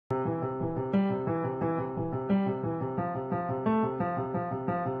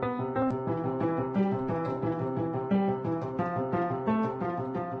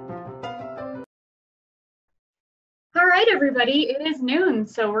right, everybody, it is noon,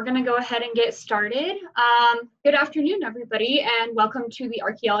 so we're going to go ahead and get started. Good afternoon, everybody, and welcome to the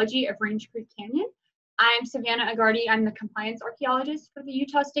Archaeology of Range Creek Canyon. I'm Savannah Agardi. I'm the compliance archaeologist for the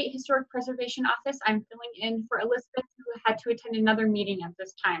Utah State Historic Preservation Office. I'm filling in for Elizabeth, who had to attend another meeting at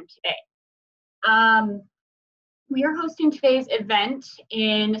this time today. We are hosting today's event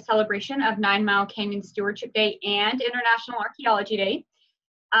in celebration of 9 Mile Canyon Stewardship Day and International Archaeology Day.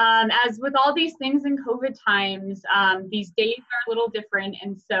 As with all these things in COVID times, these days are a little different,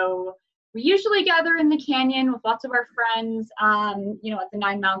 and so we usually gather in the canyon with lots of our friends, at the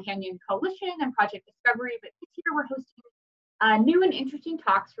 9 Mile Canyon Coalition and Project Discovery, but this year we're hosting new and interesting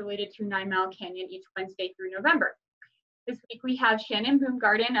talks related to 9 Mile Canyon each Wednesday through November. This week we have Shannon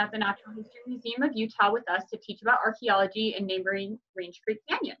Boomgarden of the Natural History Museum of Utah with us to teach about archaeology in neighboring Range Creek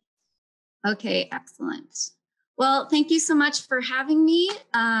Canyon. Okay, excellent. Well, thank you so much for having me.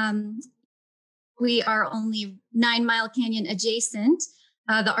 We are only 9 Mile Canyon adjacent.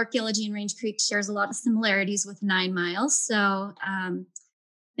 The archaeology in Range Creek shares a lot of similarities with 9 Miles. So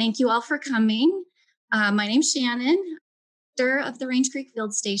thank you all for coming. My name's Shannon, director of the Range Creek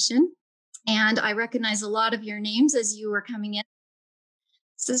Field Station, and I recognize a lot of your names as you were coming in.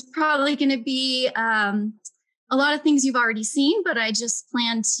 This is probably going to be a lot of things you've already seen, but I just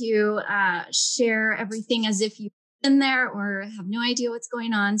plan to share everything as if you've been there or have no idea what's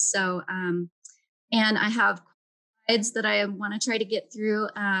going on. So, and I have slides that I want to try to get through,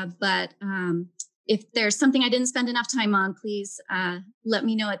 but if there's something I didn't spend enough time on, please let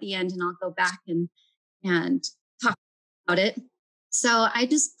me know at the end and I'll go back and talk about it. So I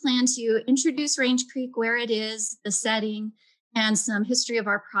just plan to introduce Range Creek, where it is, the setting, and some history of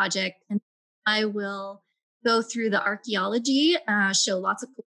our project. And I will go through the archaeology, show lots of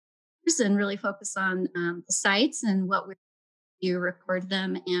pictures, and really focus on the sites and what we do, record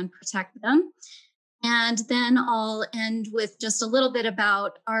them and protect them. And then I'll end with just a little bit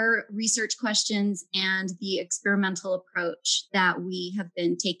about our research questions and the experimental approach that we have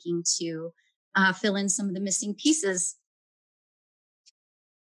been taking to fill in some of the missing pieces.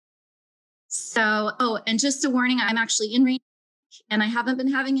 So, and just a warning, I'm actually in Range and I haven't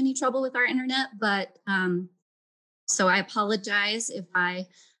been having any trouble with our internet, but so I apologize if I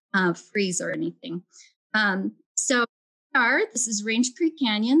freeze or anything. So this is Range Creek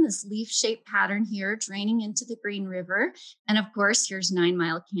Canyon, this leaf-shaped pattern here draining into the Green River. And of course, here's 9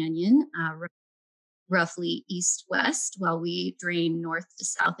 Mile Canyon, roughly east-west, while we drain north to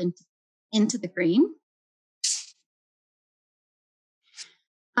south into the Green.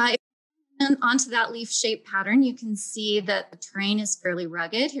 And onto that leaf-shaped pattern, you can see that the terrain is fairly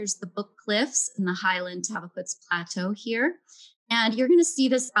rugged. Here's the Book Cliffs and the West Tavaputs Plateau here. And you're going to see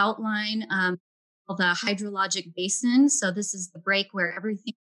this outline of the hydrologic basin. So this is the break where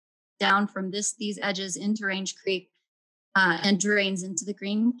everything down from these edges into Range Creek and drains into the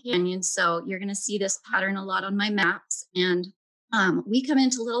Green Canyon. So you're going to see this pattern a lot on my maps. And we come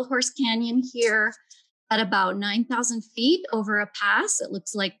into Little Horse Canyon here at about 9,000 feet over a pass. It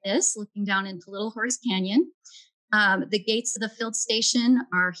looks like this, looking down into Little Horse Canyon. The gates of the field station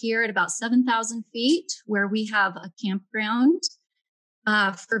are here at about 7,000 feet, where we have a campground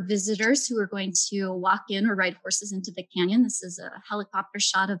for visitors who are going to walk in or ride horses into the canyon. This is a helicopter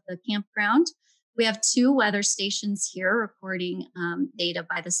shot of the campground. We have 2 weather stations here recording data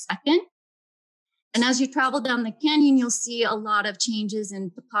by the second. And as you travel down the canyon, you'll see a lot of changes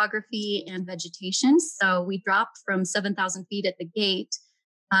in topography and vegetation. So we dropped from 7,000 feet at the gate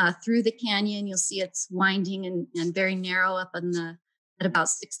through the canyon. You'll see it's winding and very narrow up at about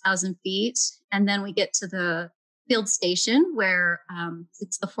 6,000 feet. And then we get to the field station where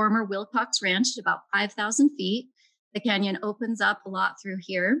it's the former Wilcox Ranch at about 5,000 feet. The canyon opens up a lot through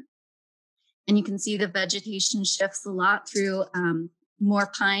here. And you can see the vegetation shifts a lot through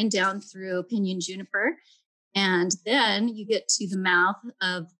more pine down through pinyon juniper. And then you get to the mouth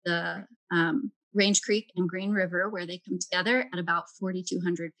of the Range Creek and Green River, where they come together at about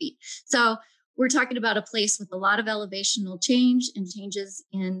 4,200 feet. So we're talking about a place with a lot of elevational change and changes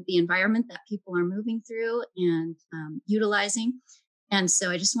in the environment that people are moving through and utilizing. And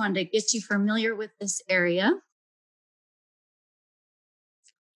so I just wanted to get you familiar with this area.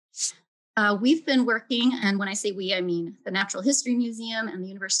 We've been working, and when I say we, I mean the Natural History Museum and the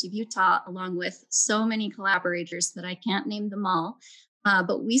University of Utah, along with so many collaborators that I can't name them all.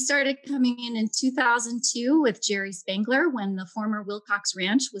 But we started coming in 2002 with Jerry Spangler when the former Wilcox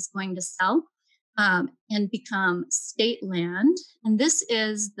Ranch was going to sell and become state land. And this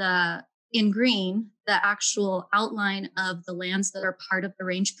is in green, the actual outline of the lands that are part of the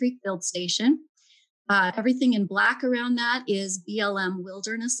Range Creek Field Station. Everything in black around that is BLM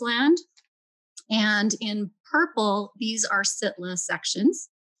wilderness land. And in purple, these are sitla sections.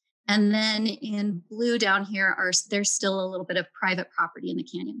 And then in blue down here, there's still a little bit of private property in the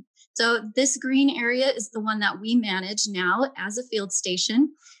canyon. So this green area is the one that we manage now as a field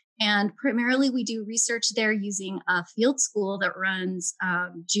station. And primarily we do research there using a field school that runs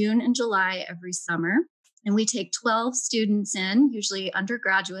June and July every summer. And we take 12 students in, usually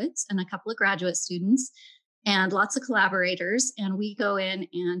undergraduates and a couple of graduate students, and lots of collaborators. And we go in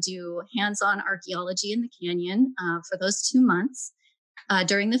and do hands-on archaeology in the canyon for those 2 months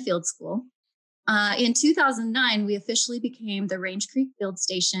during the field school. In 2009, we officially became the Range Creek Field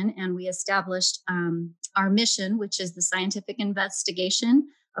Station, and we established our mission, which is the scientific investigation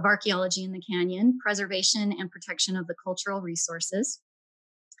of archaeology in the canyon, preservation and protection of the cultural resources.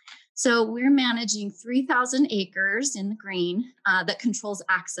 So we're managing 3,000 acres in the green that controls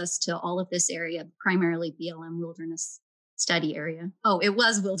access to all of this area, primarily BLM Wilderness Study Area. Oh, it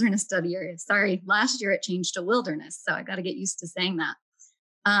was Wilderness Study Area. Sorry, last year it changed to wilderness, so I got to get used to saying that.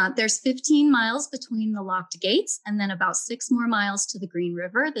 There's 15 miles between the locked gates and then about 6 more miles to the Green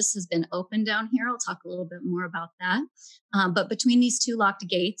River. This has been open down here. I'll talk a little bit more about that. But between these 2 locked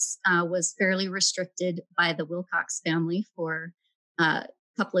gates was fairly restricted by the Wilcox family for a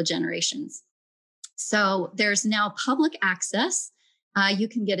couple of generations. So there's now public access. You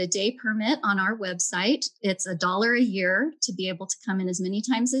can get a day permit on our website. It's $1 a year to be able to come in as many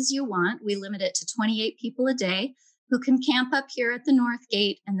times as you want. We limit it to 28 people a day who can camp up here at the North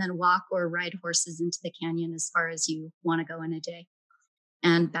Gate and then walk or ride horses into the canyon as far as you want to go in a day,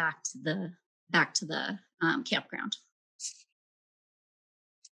 and back to the campground.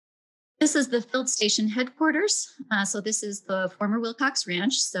 This is the field station headquarters. So this is the former Wilcox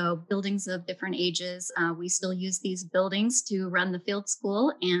Ranch. So buildings of different ages. We still use these buildings to run the field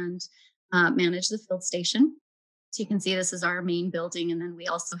school and manage the field station. So you can see this is our main building. And then we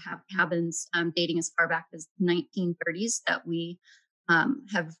also have cabins dating as far back as the 1930s that we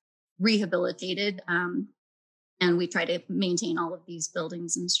have rehabilitated. And we try to maintain all of these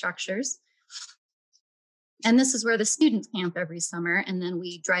buildings and structures. And this is where the students camp every summer. And then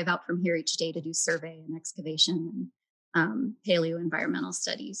we drive out from here each day to do survey and excavation and paleo-environmental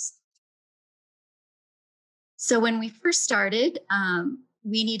studies. So when we first started,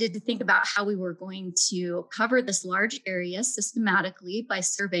 we needed to think about how we were going to cover this large area systematically by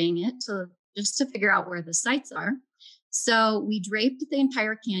surveying it just to figure out where the sites are. So we draped the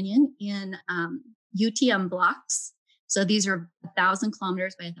entire canyon in UTM blocks. So these are 1,000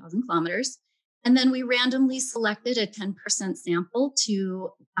 kilometers by 1,000 kilometers. And then we randomly selected a 10% sample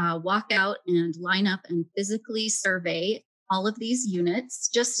to walk out and line up and physically survey all of these units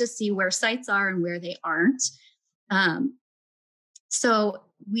just to see where sites are and where they aren't. So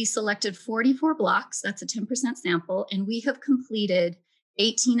we selected 44 blocks, that's a 10% sample, and we have completed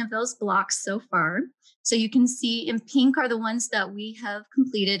 18 of those blocks so far. So you can see in pink are the ones that we have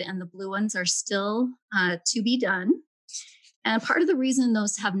completed and the blue ones are still to be done. And part of the reason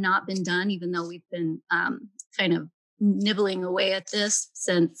those have not been done, even though we've been kind of nibbling away at this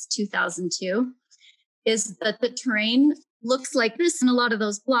since 2002, is that the terrain looks like this, and a lot of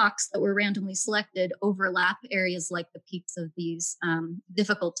those blocks that were randomly selected overlap areas like the peaks of these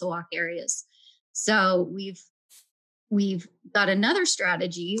difficult to walk areas. So we've got another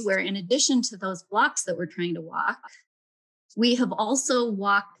strategy where, in addition to those blocks that we're trying to walk, we have also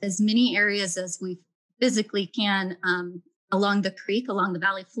walked as many areas as we physically can along the creek, along the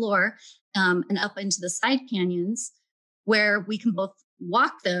valley floor, and up into the side canyons, where we can both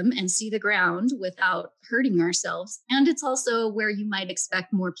walk them and see the ground without hurting ourselves. And it's also where you might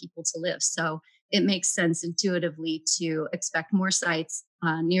expect more people to live. So it makes sense intuitively to expect more sites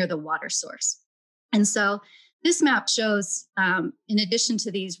near the water source. And so this map shows, in addition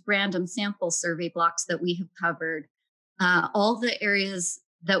to these random sample survey blocks that we have covered, all the areas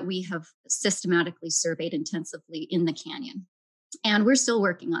that we have systematically surveyed intensively in the canyon. And we're still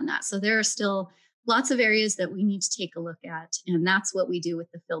working on that. So there are still lots of areas that we need to take a look at. And that's what we do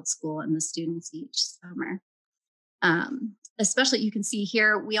with the field school and the students each summer. Especially, you can see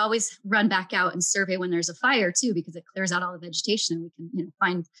here, we always run back out and survey when there's a fire too, because it clears out all the vegetation. And we can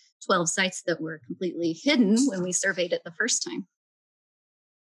find 12 sites that were completely hidden when we surveyed it the first time.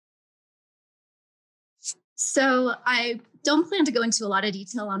 So I don't plan to go into a lot of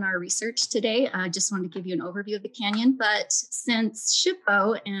detail on our research today. I just wanted to give you an overview of the canyon. But since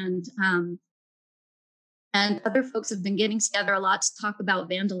SHPO and other folks have been getting together a lot to talk about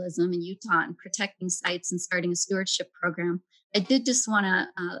vandalism in Utah and protecting sites and starting a stewardship program, I did just want to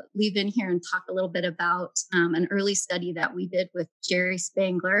leave in here and talk a little bit about an early study that we did with Jerry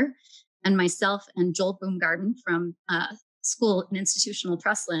Spangler and myself and Joel Boomgarden from School and Institutional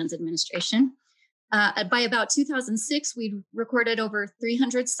Trust Lands Administration. By about 2006, we'd recorded over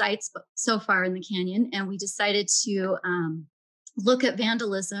 300 sites so far in the canyon, and we decided to look at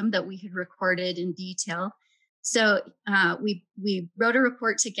vandalism that we had recorded in detail. So we wrote a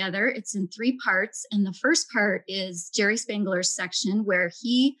report together. It's in 3 parts, and the first part is Jerry Spangler's section, where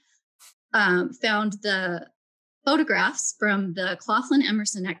he found the photographs from the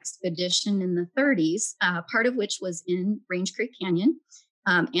Claflin-Emerson expedition in the 30s, part of which was in Range Creek Canyon.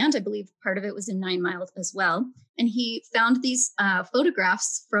 And I believe part of it was in 9 Mile as well. And he found these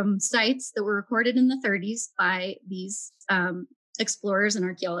photographs from sites that were recorded in the 30s by these explorers and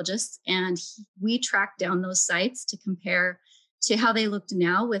archaeologists. And we tracked down those sites to compare to how they looked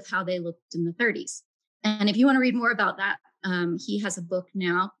now with how they looked in the 30s. And if you want to read more about that, he has a book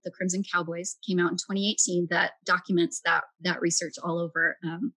now, The Crimson Cowboys, came out in 2018, that documents that research all over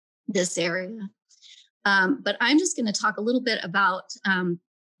this area. But I'm just going to talk a little bit about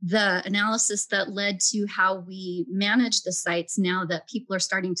the analysis that led to how we manage the sites now that people are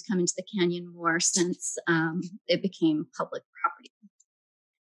starting to come into the canyon more since it became public property.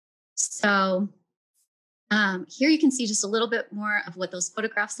 So here you can see just a little bit more of what those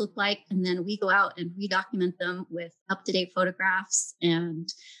photographs look like. And then we go out and redocument them with up-to-date photographs and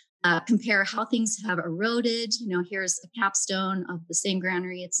compare how things have eroded. You know, here's a capstone of the same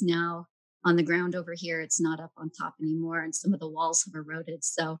granary. It's now on the ground over here. It's not up on top anymore, and some of the walls have eroded.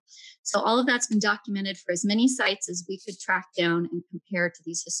 So all of that's been documented for as many sites as we could track down and compare to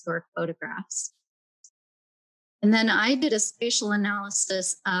these historic photographs. And then I did a spatial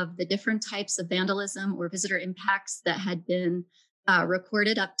analysis of the different types of vandalism or visitor impacts that had been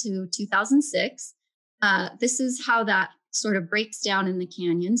recorded up to 2006. This is how that sort of breaks down in the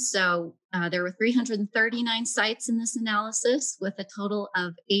canyon. So there were 339 sites in this analysis, with a total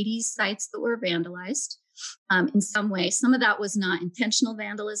of 80 sites that were vandalized in some way. Some of that was not intentional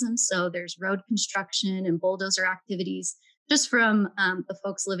vandalism. So there's road construction and bulldozer activities just from the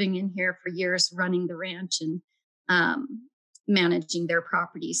folks living in here for years, running the ranch and managing their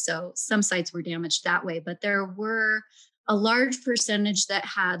property. So some sites were damaged that way, but there were a large percentage that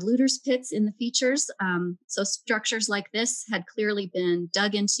had looters' pits in the features. So structures like this had clearly been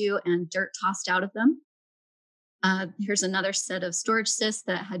dug into and dirt tossed out of them. Here's another set of storage cists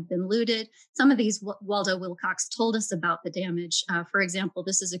that had been looted. Some of these, Waldo Wilcox told us about the damage. For example,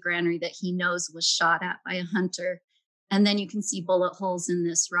 this is a granary that he knows was shot at by a hunter. And then you can see bullet holes in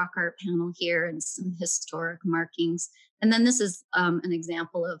this rock art panel here and some historic markings. And then this is an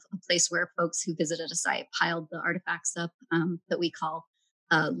example of a place where folks who visited a site piled the artifacts up that we call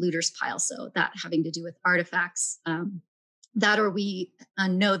looter's pile. So that having to do with artifacts, that or we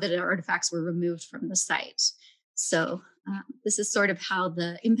know that artifacts were removed from the site. So this is sort of how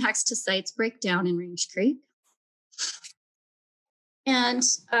the impacts to sites break down in Range Creek. And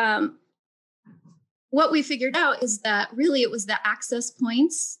what we figured out is that really it was the access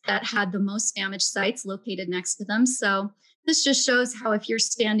points that had the most damaged sites located next to them. So this just shows how if you're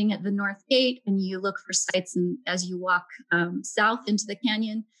standing at the north gate and you look for sites, and as you walk south into the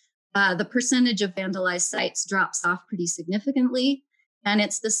canyon, the percentage of vandalized sites drops off pretty significantly. And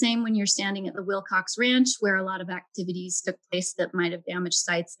it's the same when you're standing at the Wilcox Ranch, where a lot of activities took place that might have damaged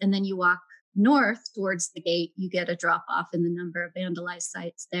sites. And then you walk north towards the gate, you get a drop off in the number of vandalized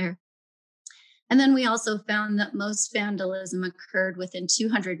sites there. And then we also found that most vandalism occurred within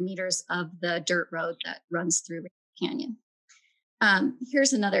 200 meters of the dirt road that runs through the canyon.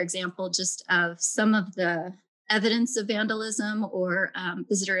 Here's another example just of some of the evidence of vandalism or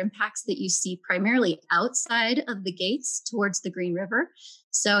visitor impacts that you see primarily outside of the gates towards the Green River.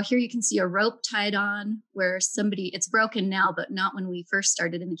 So here you can see a rope tied on where it's broken now, but not when we first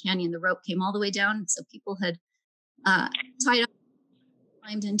started in the canyon. The rope came all the way down, so people had tied up,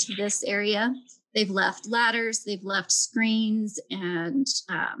 climbed into this area. They've left ladders, they've left screens, and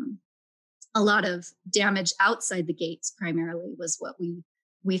a lot of damage outside the gates primarily was what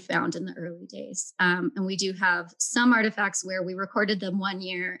we found in the early days. And we do have some artifacts where we recorded them 1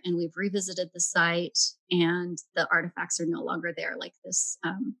 year and we've revisited the site and the artifacts are no longer there, like this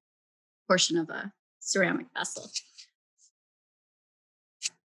portion of a ceramic vessel.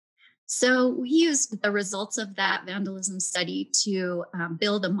 So we used the results of that vandalism study to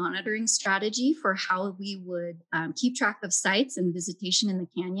build a monitoring strategy for how we would keep track of sites and visitation in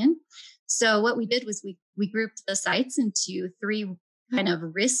the canyon. So what we did was we grouped the sites into 3 kind of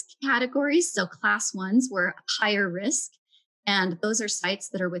risk categories. So class 1s were higher risk, and those are sites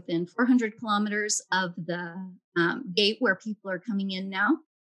that are within 400 kilometers of the gate where people are coming in now.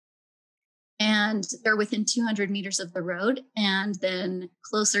 And they're within 200 meters of the road, and then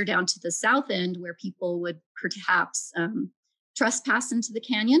closer down to the south end where people would perhaps trespass into the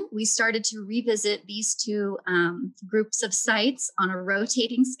canyon, we started to revisit these two groups of sites on a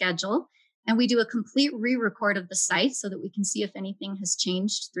rotating schedule. And we do a complete re-record of the site so that we can see if anything has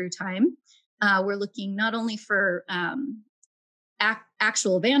changed through time. We're looking not only for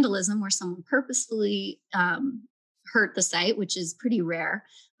actual vandalism where someone purposefully hurt the site, which is pretty rare,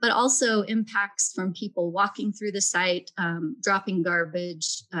 but also impacts from people walking through the site, dropping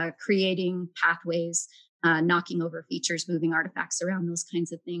garbage, creating pathways, knocking over features, moving artifacts around, those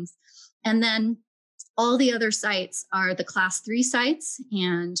kinds of things. And then all the other sites are the class 3 sites,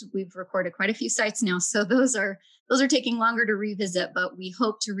 and we've recorded quite a few sites now. So those are taking longer to revisit, but we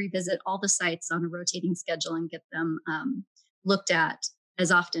hope to revisit all the sites on a rotating schedule and get them looked at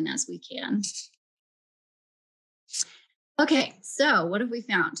as often as we can. Okay, so what have we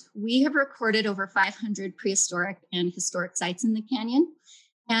found? We have recorded over 500 prehistoric and historic sites in the canyon,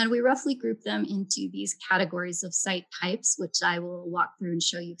 and we roughly group them into these categories of site types, which I will walk through and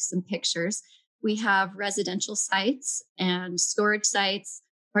show you some pictures. We have residential sites and storage sites,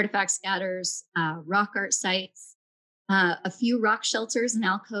 artifact scatters, rock art sites, a few rock shelters and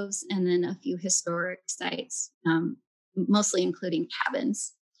alcoves, and then a few historic sites, mostly including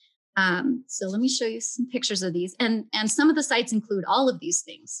cabins. So let me show you some pictures of these. And some of the sites include all of these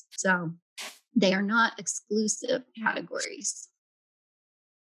things. So they are not exclusive categories.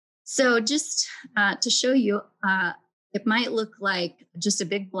 So just to show you, it might look like just a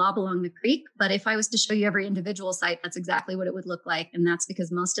big blob along the creek, but if I was to show you every individual site, that's exactly what it would look like. And that's because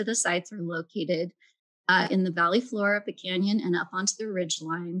most of the sites are located in the valley floor of the canyon and up onto the ridge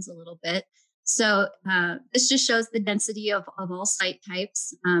lines a little bit. So this just shows the density of all site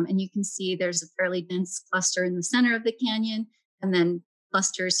types. And you can see there's a fairly dense cluster in the center of the canyon, and then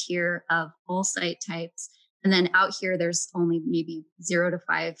clusters here of all site types. And then out here, there's only maybe 0 to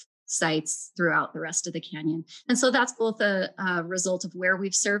 5 sites throughout the rest of the canyon. And so that's both a result of where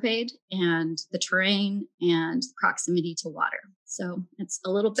we've surveyed and the terrain and proximity to water. So it's a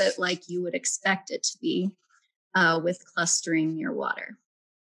little bit like you would expect it to be with clustering near water.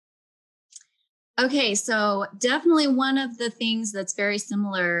 Okay, so definitely one of the things that's very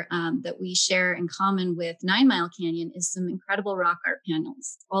similar that we share in common with 9 Mile Canyon is some incredible rock art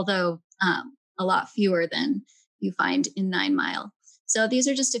panels, although a lot fewer than you find in 9 Mile. So these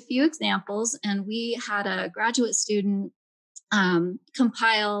are just a few examples, and we had a graduate student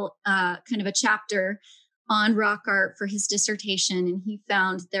compile kind of a chapter on rock art for his dissertation, and he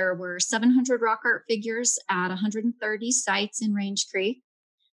found there were 700 rock art figures at 130 sites in Range Creek.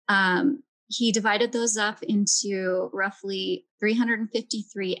 He divided those up into roughly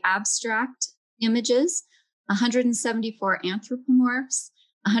 353 abstract images, 174 anthropomorphs,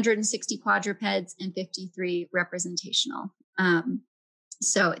 160 quadrupeds, and 53 representational.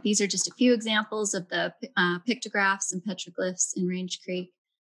 So these are just a few examples of the pictographs and petroglyphs in Range Creek.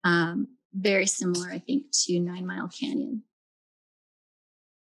 Very similar, I think, to 9 Mile Canyon.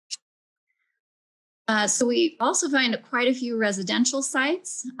 So we also find quite a few residential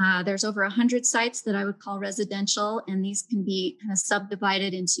sites. There's over 100 sites that I would call residential, and these can be kind of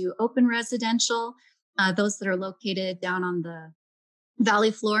subdivided into open residential, those that are located down on the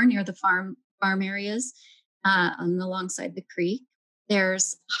valley floor near the farm areas and alongside the creek.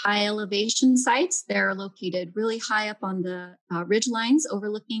 There's high elevation sites. They're located really high up on the ridge lines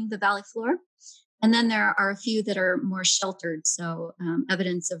overlooking the valley floor. And then there are a few that are more sheltered, so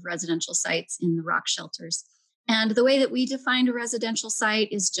evidence of residential sites in the rock shelters. And the way that we define a residential site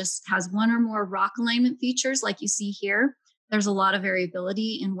is just has one or more rock alignment features like you see here. There's a lot of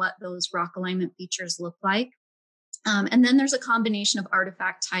variability in what those rock alignment features look like. And then there's a combination of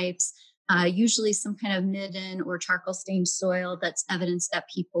artifact types, usually some kind of midden or charcoal stained soil that's evidence that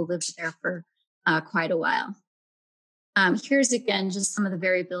people lived there for quite a while. Here's again just some of the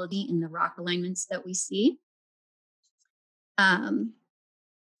variability in the rock alignments that we see. And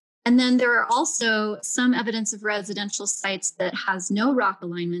then there are also some evidence of residential sites that has no rock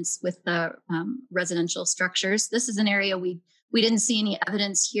alignments with the residential structures. This is an area we didn't see any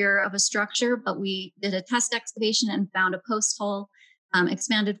evidence here of a structure, but we did a test excavation and found a post hole,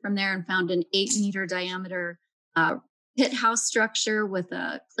 expanded from there and found an 8-meter diameter pit house structure with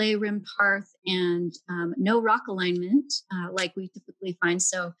a clay rimmed hearth and no rock alignment like we typically find.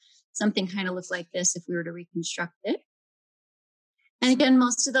 So something kind of looked like this if we were to reconstruct it. And again,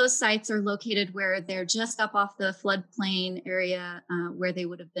 most of those sites are located where they're just up off the floodplain area where they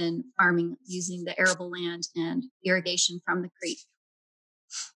would have been farming using the arable land and irrigation from the creek.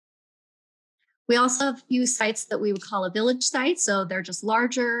 We also have a few sites that we would call a village site. So they're just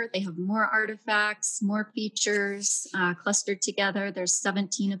larger. They have more artifacts, more features clustered together. There's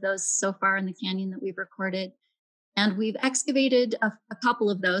 17 of those so far in the canyon that we've recorded. And we've excavated a couple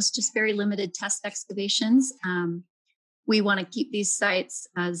of those, just very limited test excavations. We want to keep these sites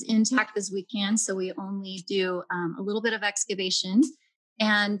as intact as we can, so we only do a little bit of excavation.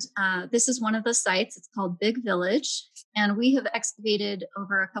 And this is one of the sites. It's called Big Village, and we have excavated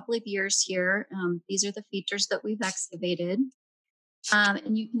over a couple of years here. These are the features that we've excavated.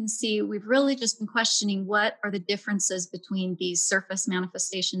 And you can see we've really just been questioning what are the differences between these surface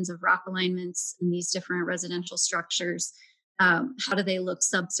manifestations of rock alignments and these different residential structures. How do they look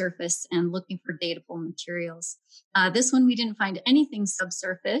subsurface, and looking for datable materials. This one, we didn't find anything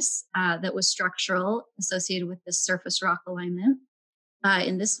subsurface that was structural associated with this surface rock alignment.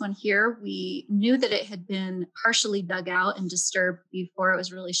 In this one here, we knew that it had been partially dug out and disturbed before it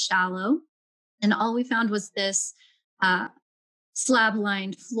was really shallow. And all we found was this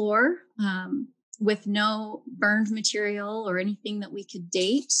slab-lined floor with no burned material or anything that we could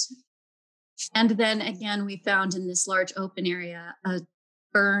date. And then again, we found in this large open area a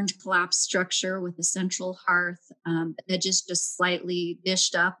burned collapsed structure with a central hearth, edges just slightly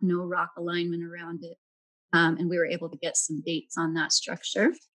dished up, no rock alignment around it. And we were able to get some dates on that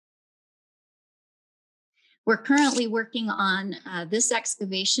structure. We're currently working on this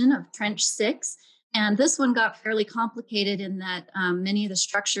excavation of Trench 6. And this one got fairly complicated in that many of the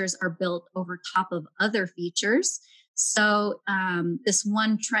structures are built over top of other features. So this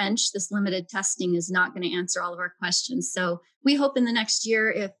one trench, this limited testing, is not going to answer all of our questions. So we hope in the next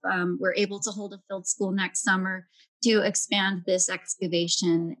year, if we're able to hold a field school next summer, to expand this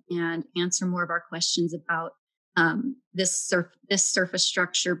excavation and answer more of our questions about this surface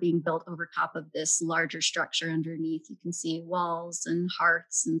structure being built over top of this larger structure underneath. You can see walls and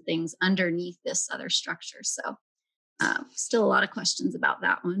hearths and things underneath this other structure. So still a lot of questions about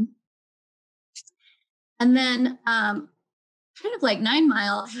that one. And then kind of like 9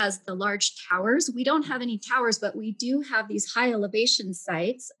 Mile has the large towers. We don't have any towers, but we do have these high elevation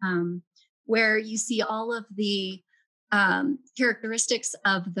sites where you see all of the characteristics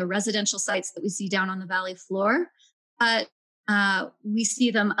of the residential sites that we see down on the valley floor. But we see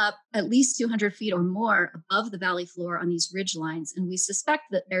them up at least 200 feet or more above the valley floor on these ridge lines. And we suspect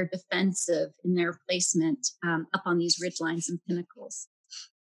that they're defensive in their placement up on these ridge lines and pinnacles.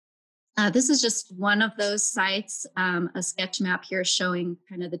 This is just one of those sites, a sketch map here showing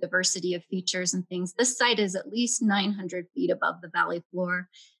kind of the diversity of features and things. This site is at least 900 feet above the valley floor.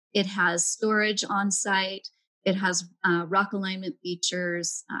 It has storage on site. It has rock alignment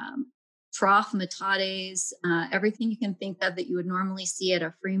features, trough metades, everything you can think of that you would normally see at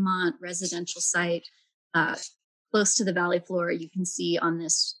a Fremont residential site close to the valley floor, you can see on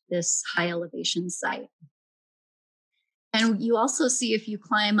this high elevation site. And you also see, if you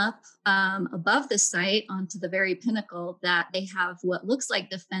climb up above the site onto the very pinnacle, that they have what looks like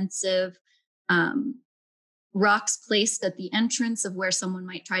defensive rocks placed at the entrance of where someone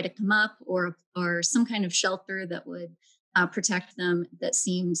might try to come up, or some kind of shelter that would protect them that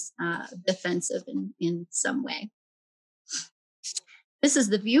seems defensive in some way. This is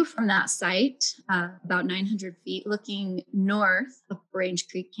the view from that site, about 900 feet, looking north of Range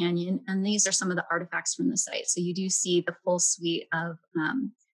Creek Canyon. And these are some of the artifacts from the site. So you do see the full suite of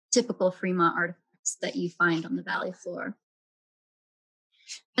typical Fremont artifacts that you find on the valley floor.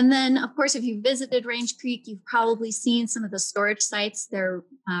 And then, of course, if you visited Range Creek, you've probably seen some of the storage sites. They're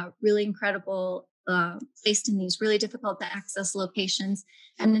really incredible, placed in these really difficult to access locations.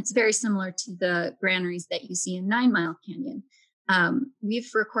 And it's very similar to the granaries that you see in 9 Mile Canyon. We've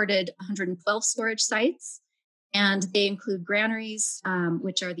recorded 112 storage sites, and they include granaries,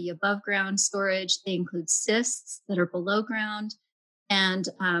 which are the above ground storage. They include cists that are below ground, and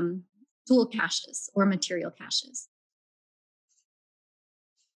tool caches or material caches.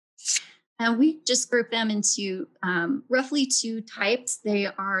 And we just group them into roughly 2 types. They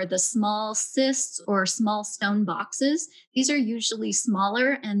are the small cists or small stone boxes. These are usually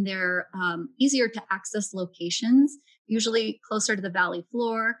smaller, and they're easier to access locations, usually closer to the valley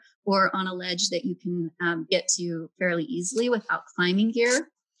floor or on a ledge that you can get to fairly easily without climbing gear.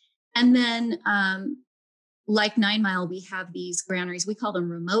 And then like 9 Mile, we have these granaries. We call them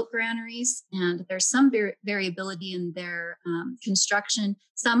remote granaries, and there's some variability in their construction.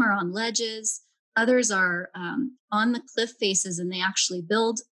 Some are on ledges, others are on the cliff faces, and they actually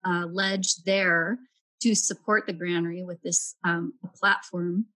build a ledge there to support the granary with this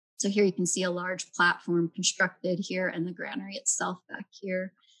platform. So here you can see a large platform constructed here, and the granary itself back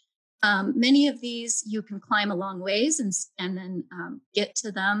here. Many of these you can climb a long ways and then get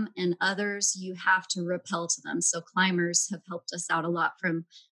to them, and others you have to rappel to them. So climbers have helped us out a lot from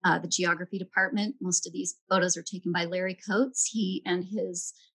the geography department. Most of these photos are taken by Larry Coates. He and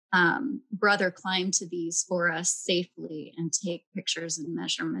his brother climb to these for us safely and take pictures and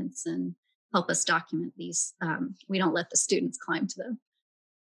measurements and help us document these. We don't let the students climb to them.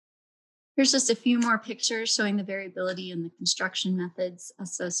 Here's just a few more pictures showing the variability in the construction methods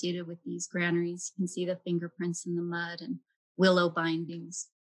associated with these granaries. You can see the fingerprints in the mud and willow bindings.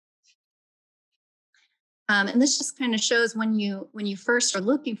 And this just kind of shows when you first are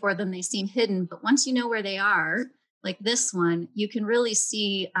looking for them, they seem hidden, but once you know where they are, like this one, you can really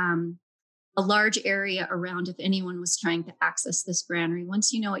see a large area around if anyone was trying to access this granary.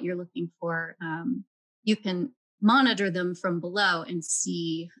 Once you know what you're looking for, you can monitor them from below and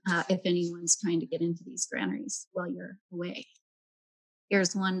see if anyone's trying to get into these granaries while you're away.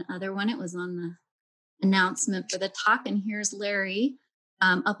 Here's one other one. It was on the announcement for the talk, and here's Larry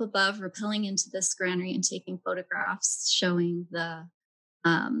up above rappelling into this granary and taking photographs showing the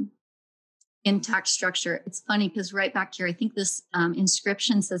intact structure. It's funny because right back here, I think this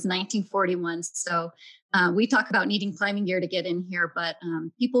inscription says 1941. So we talk about needing climbing gear to get in here, but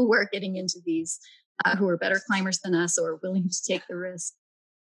people were getting into these who were better climbers than us or willing to take the risk.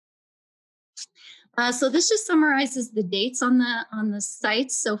 So this just summarizes the dates on the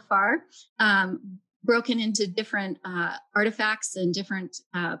sites so far, broken into different artifacts and different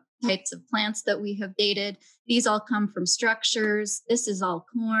types of plants that we have dated. These all come from structures. This is all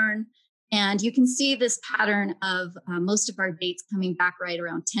corn. And you can see this pattern of most of our dates coming back right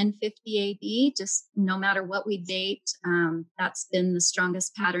around 1050 AD, just no matter what we date, that's been the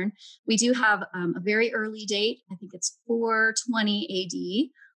strongest pattern. We do have a very early date, I think it's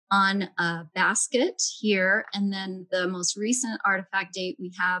 420 AD on a basket here. And then the most recent artifact date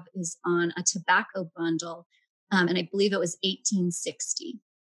we have is on a tobacco bundle, and I believe it was 1860.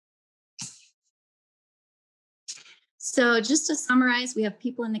 So just to summarize, we have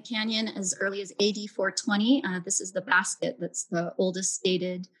people in the canyon as early as AD 420. This is the basket that's the oldest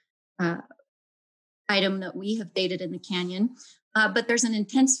dated item that we have dated in the canyon. But there's an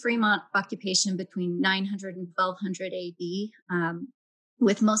intense Fremont occupation between 900 and 1200 AD,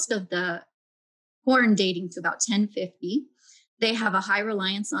 with most of the corn dating to about 1050. They have a high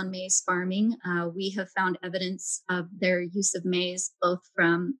reliance on maize farming. We have found evidence of their use of maize, both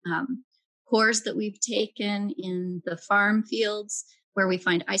from cores that we've taken in the farm fields where we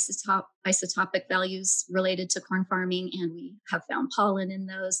find isotopic values related to corn farming, and we have found pollen in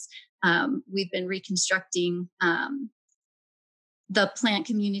those. We've been reconstructing the plant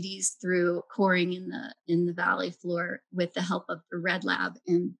communities through coring in the valley floor with the help of the Red Lab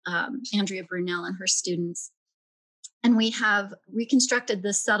and Andrea Brunel and her students. And we have reconstructed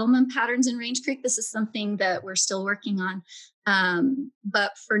the settlement patterns in Range Creek. This is something that we're still working on.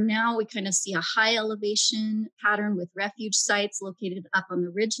 But for now, we kind of see a high elevation pattern with refuge sites located up on the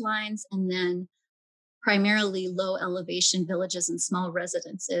ridge lines, and then primarily low elevation villages and small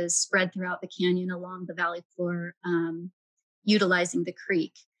residences spread throughout the canyon along the valley floor, utilizing the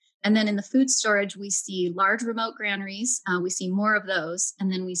creek. And then in the food storage, we see large remote granaries. We see more of those.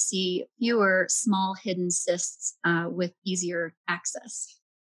 And then we see fewer small hidden cists with easier access.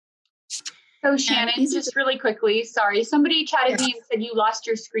 So Shannon, just really quickly, sorry, somebody chatted me and said you lost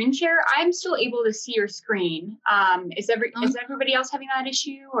your screen share. I'm still able to see your screen. Is everybody else having that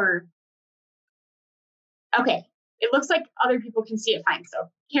issue, or? Okay, it looks like other people can see it fine. So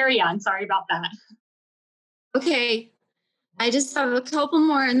carry on, sorry about that. Okay. I just have a couple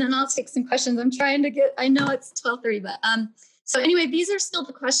more and then I'll take some questions. I'm trying to get, I know it's 12:30, but so anyway, these are still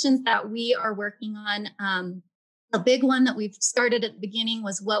the questions that we are working on. A big one that we've started at the beginning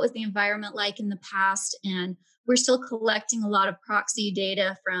was, what was the environment like in the past? And we're still collecting a lot of proxy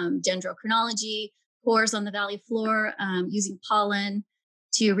data from dendrochronology, cores on the valley floor, using pollen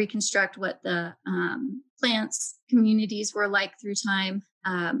to reconstruct what the plants communities were like through time.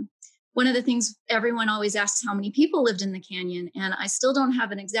 One of the things everyone always asks how many people lived in the canyon, and I still don't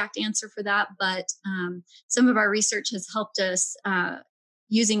have an exact answer for that, but some of our research has helped us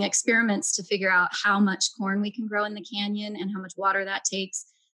using experiments to figure out how much corn we can grow in the canyon and how much water that takes.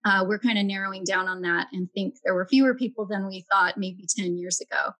 We're kind of narrowing down on that and think there were fewer people than we thought maybe 10 years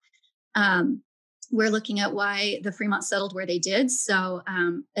ago. We're looking at why the Fremont settled where they did. So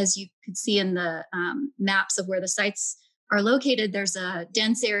as you could see in the maps of where the sites are located, there's a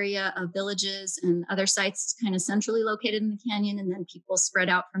dense area of villages and other sites kind of centrally located in the canyon, and then people spread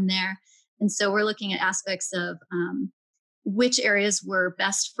out from there. And so we're looking at aspects of which areas were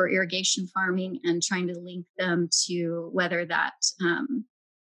best for irrigation farming and trying to link them to whether that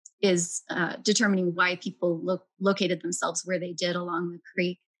is determining why people located themselves where they did along the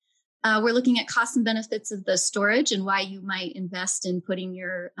creek. We're looking at costs and benefits of the storage and why you might invest in putting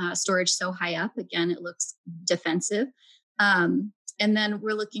your storage so high up. Again, it looks defensive. And And then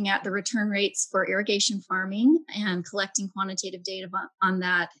we're looking at the return rates for irrigation farming and collecting quantitative data on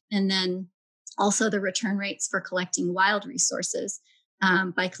that. And then also the return rates for collecting wild resources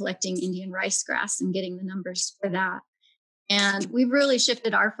by collecting Indian rice grass and getting the numbers for that. And we've really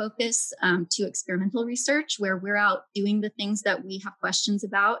shifted our focus to experimental research, where we're out doing the things that we have questions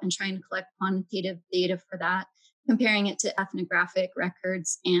about and trying to collect quantitative data for that, comparing it to ethnographic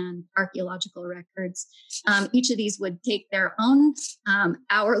records and archaeological records. Each of these would take their own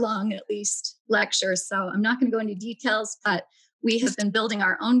hour-long, at least, lecture. So I'm not going to go into details, but we have been building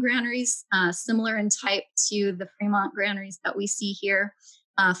our own granaries, similar in type to the Fremont granaries that we see here.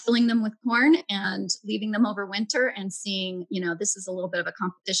 Filling them with corn and leaving them over winter and seeing, this is a little bit of a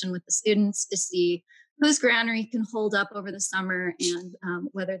competition with the students to see whose granary can hold up over the summer and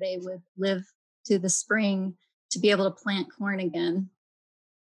whether they would live to the spring to be able to plant corn again.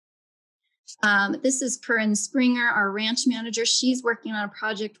 This is Corinne Springer, our ranch manager. She's working on a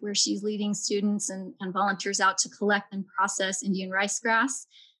project where she's leading students and volunteers out to collect and process Indian rice grass.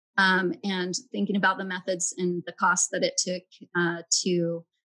 And thinking about the methods and the cost that it took to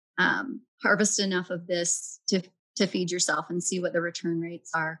harvest enough of this to feed yourself and see what the return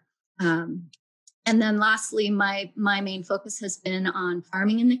rates are. And then lastly, my main focus has been on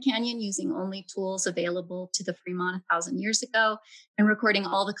farming in the canyon using only tools available to the Fremont 1,000 years ago and recording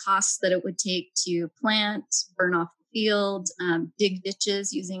all the costs that it would take to plant, burn off the field, dig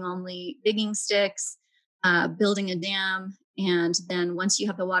ditches using only digging sticks, building a dam. And then once you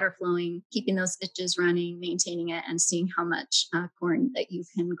have the water flowing, keeping those ditches running, maintaining it, and seeing how much corn that you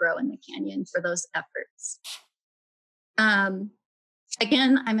can grow in the canyon for those efforts.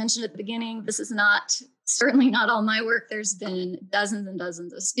 Again, I mentioned at the beginning, this is certainly not all my work. There's been dozens and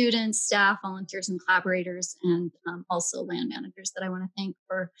dozens of students, staff, volunteers, and collaborators, and also land managers that I want to thank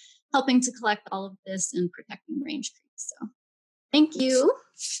for helping to collect all of this and protecting Range Creek. So thank you.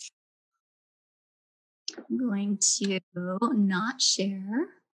 I'm going to not share.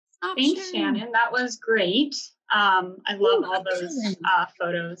 Thanks, Shannon. That was great. I love all those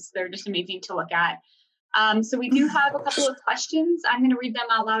photos. They're just amazing to look at. So we do have a couple of questions. I'm going to read them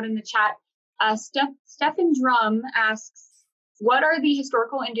out loud in the chat. Stephen Drum asks, what are the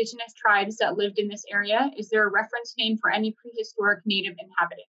historical indigenous tribes that lived in this area? Is there a reference name for any prehistoric native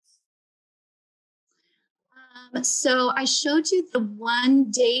inhabitants? So I showed you the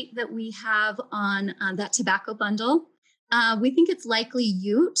one date that we have on that tobacco bundle. We think it's likely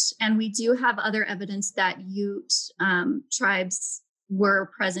Ute, and we do have other evidence that Ute tribes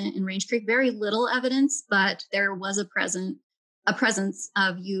were present in Range Creek. Very little evidence, but there was a presence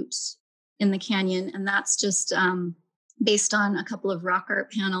of Ute in the canyon, and that's just based on a couple of rock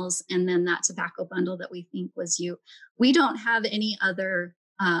art panels and then that tobacco bundle that we think was Ute. We don't have any other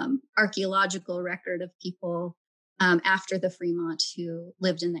archaeological record of people after the Fremont who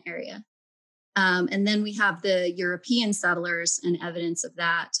lived in the area. And then we have the European settlers and evidence of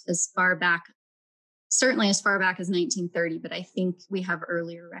that certainly as far back as 1930, but I think we have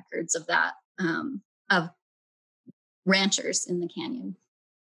earlier records of that, of ranchers in the canyon.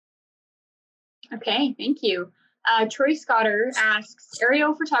 Okay, thank you. Troy Scotter asks,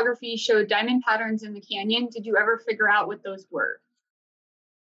 aerial photography showed diamond patterns in the canyon. Did you ever figure out what those were?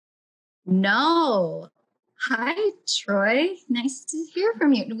 No. Hi, Troy. Nice to hear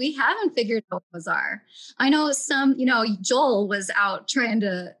from you. We haven't figured out what those are. I know Joel was out trying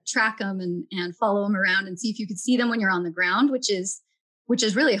to track them and follow them around and see if you could see them when you're on the ground, which is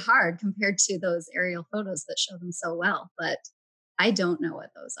really hard compared to those aerial photos that show them so well. But I don't know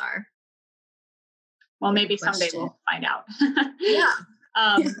what those are. Well, maybe someday we'll find out. Yeah.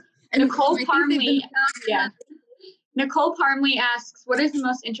 Nicole Parmley. Yeah. Nicole Parmley asks, what is the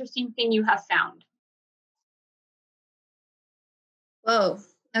most interesting thing you have found? Whoa.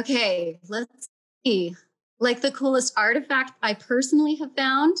 Okay. Let's see. Like the coolest artifact I personally have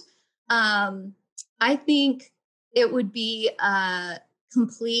found. I think it would be a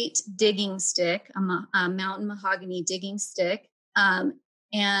complete digging stick, a mountain mahogany digging stick.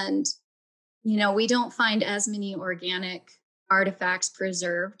 And, we don't find as many organic artifacts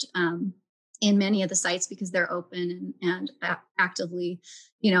preserved in many of the sites because they're open and actively,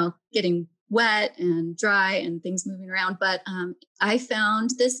 getting wet and dry and things moving around. But I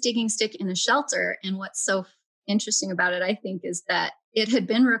found this digging stick in a shelter. And what's so interesting about it, I think, is that it had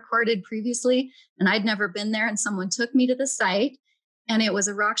been recorded previously and I'd never been there. And someone took me to the site, and it was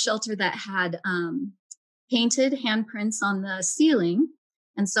a rock shelter that had painted handprints on the ceiling.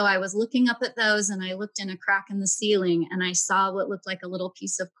 And so I was looking up at those, and I looked in a crack in the ceiling and I saw what looked like a little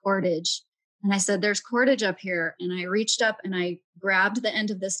piece of cordage. And I said, there's cordage up here. And I reached up and I grabbed the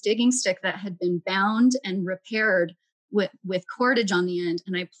end of this digging stick that had been bound and repaired with cordage on the end,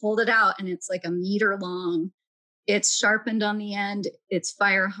 and I pulled it out, and it's like a meter long. It's sharpened on the end. It's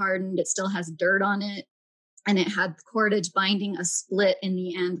fire hardened. It still has dirt on it, and it had cordage binding a split in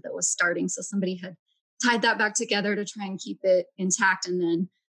the end that was starting. So somebody had tied that back together to try and keep it intact, and then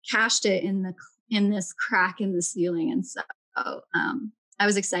cached it in this crack in the ceiling. And so I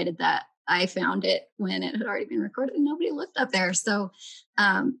was excited that I found it when it had already been recorded and nobody looked up there. So,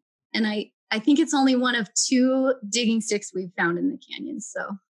 and I think it's only one of 2 digging sticks we've found in the canyon. So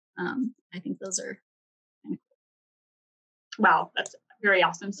I think those are kind of cool. Wow, that's very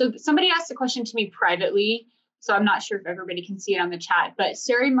awesome. So somebody asked a question to me privately, so I'm not sure if everybody can see it on the chat, but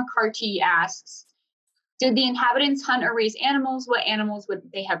Sari McCarty asks, did the inhabitants hunt or raise animals? What animals would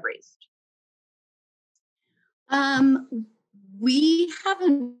they have raised? We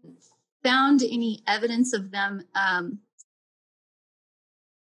haven't found any evidence of them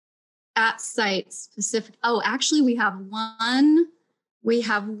at sites specific. Oh, actually, we have one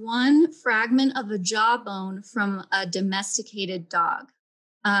fragment of a jawbone from a domesticated dog.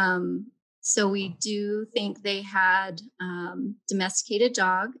 So we do think they had domesticated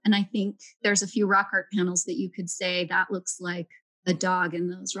dog, and I think there's a few rock art panels that you could say that looks like a dog in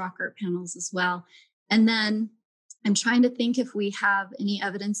those rock art panels as well. And then I'm trying to think if we have any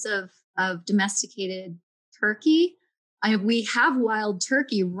evidence of domesticated turkey. We have wild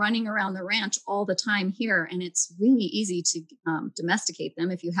turkey running around the ranch all the time here, and it's really easy to domesticate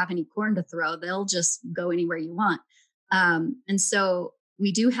them. If you have any corn to throw, they'll just go anywhere you want. And so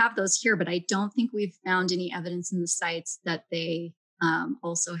we do have those here, but I don't think we've found any evidence in the sites that they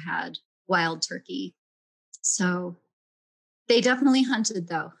also had wild turkey. So they definitely hunted,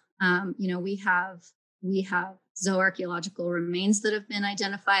 though. We have zooarchaeological remains that have been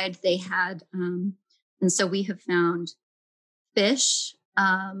identified. They had, and so we have found fish,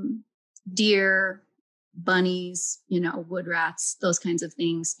 deer, bunnies, wood rats, those kinds of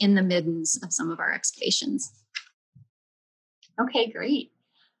things in the middens of some of our excavations. Okay, great.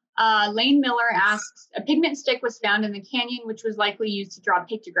 Lane Miller asks, a pigment stick was found in the canyon, which was likely used to draw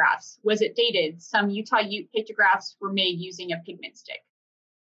pictographs. Was it dated? Some Utah Ute pictographs were made using a pigment stick.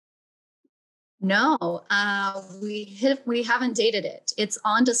 No, we haven't dated it. It's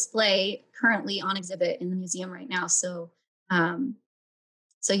on display currently on exhibit in the museum right now. So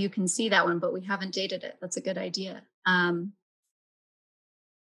you can see that one, but we haven't dated it. That's a good idea. And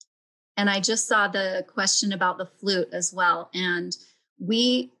I just saw the question about the flute as well. And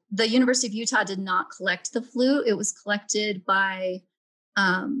the University of Utah did not collect the flute. It was collected by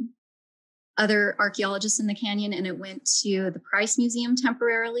other archaeologists in the canyon, and it went to the Price Museum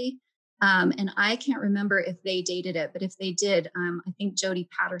temporarily. And I can't remember if they dated it, but if they did, I think Jody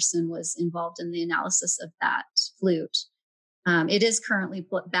Patterson was involved in the analysis of that flute. It is currently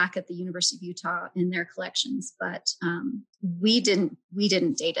back at the University of Utah in their collections, but we didn't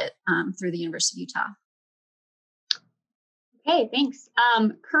date it through the University of Utah. Okay, thanks.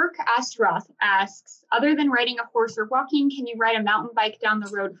 Kirk Astroth asks, other than riding a horse or walking, can you ride a mountain bike down the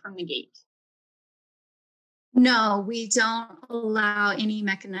road from the gate? No, we don't allow any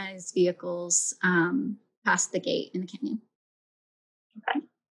mechanized vehicles past the gate in the canyon. Okay.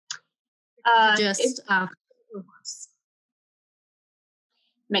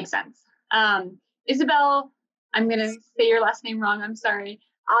 Makes sense. Isabel, I'm going to say your last name wrong, I'm sorry.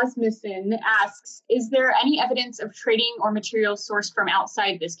 Osmussen asks, is there any evidence of trading or materials sourced from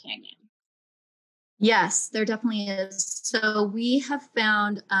outside this canyon? Yes, there definitely is. So we have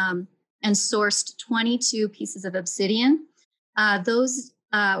found and sourced 22 pieces of obsidian. Those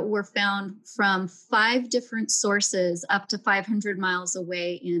were found from 5 different sources up to 500 miles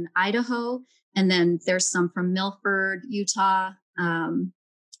away in Idaho. And then there's some from Milford, Utah.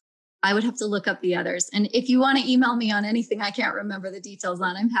 I would have to look up the others. And if you want to email me on anything I can't remember the details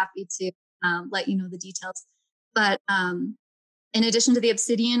on, I'm happy to let you know the details. But in addition to the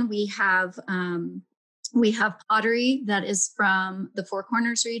obsidian, we have pottery that is from the Four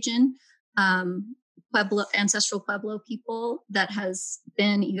Corners region, ancestral Pueblo people that has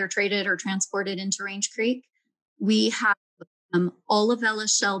been either traded or transported into Range Creek. We have olivella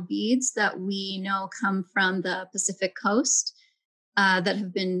shell beads that we know come from the Pacific coast that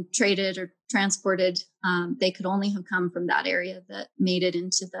have been traded or transported. They could only have come from that area that made it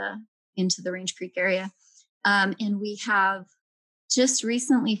into the Range Creek area. And we have just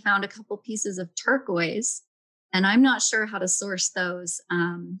recently found a couple pieces of turquoise, and I'm not sure how to source those.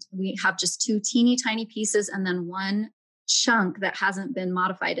 We have just 2 teeny tiny pieces and then 1 chunk that hasn't been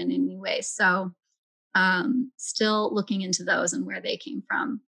modified in any way. So still looking into those and where they came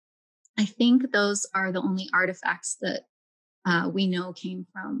from. I think those are the only artifacts that we know came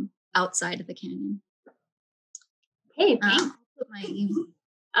from outside of the canyon. Okay, thanks. I'll put my email.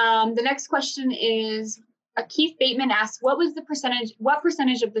 The next question is, Keith Bateman asks, what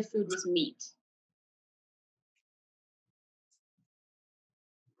percentage of the food was meat?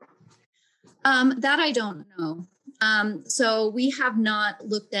 That I don't know. So we have not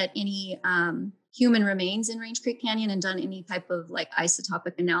looked at any human remains in Range Creek Canyon and done any type of like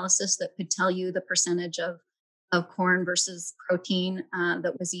isotopic analysis that could tell you the percentage of corn versus protein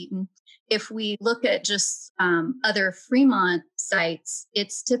that was eaten. If we look at just other Fremont sites,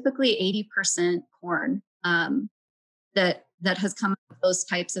 it's typically 80% corn that has come up with those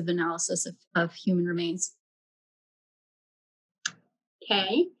types of analysis of human remains.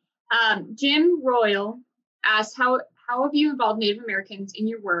 Okay. Jim Royal asks, how have you involved Native Americans in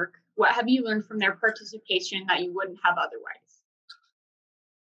your work? What have you learned from their participation that you wouldn't have otherwise?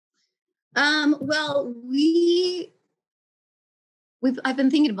 Well, I've been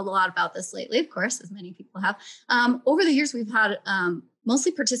thinking a lot about this lately, of course, as many people have. Over the years, we've had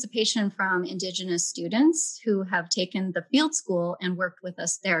mostly participation from Indigenous students who have taken the field school and worked with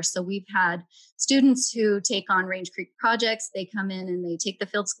us there. So we've had students who take on Range Creek projects. They come in and they take the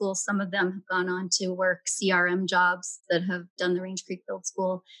field school. Some of them have gone on to work CRM jobs that have done the Range Creek field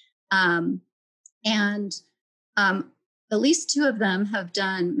school. And at least 2 of them have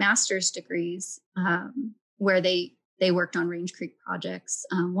done master's degrees where they worked on Range Creek projects.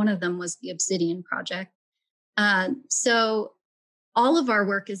 One of them was the Obsidian project. So all of our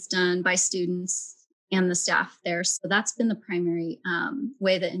work is done by students and the staff there. So that's been the primary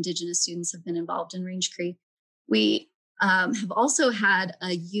way that Indigenous students have been involved in Range Creek. We have also had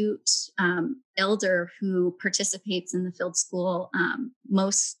a Ute elder who participates in the field school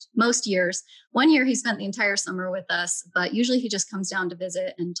most years. One year he spent the entire summer with us, but usually he just comes down to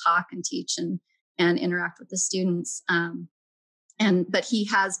visit and talk and teach and interact with the students. But he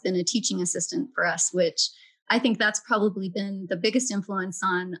has been a teaching assistant for us, which I think that's probably been the biggest influence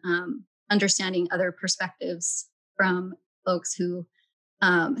on understanding other perspectives from folks who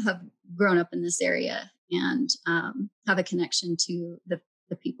have grown up in this area and have a connection to the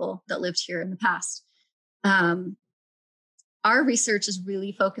people that lived here in the past. Our research is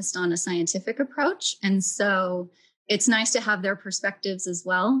really focused on a scientific approach. And so it's nice to have their perspectives as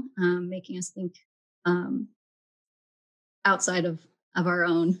well, making us think outside of our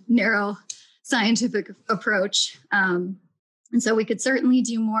own narrow scientific approach. And so we could certainly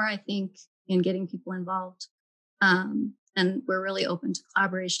do more, I think, in getting people involved. And we're really open to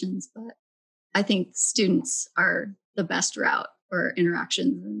collaborations, but I think students are the best route for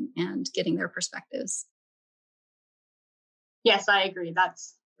interactions and getting their perspectives. Yes, I agree.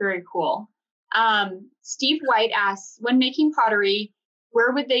 That's very cool. Steve White asks, when making pottery,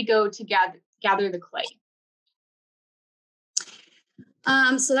 where would they go to gather the clay?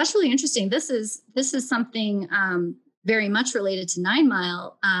 So that's really interesting. This is something very much related to 9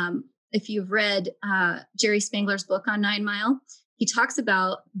 Mile. If you've read Jerry Spangler's book on 9 Mile, he talks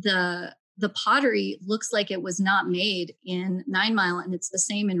about the pottery looks like it was not made in 9 Mile, and it's the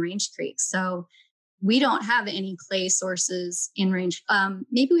same in Range Creek. So we don't have any clay sources in Range.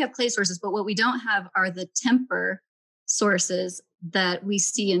 Maybe we have clay sources, but what we don't have are the temper sources that we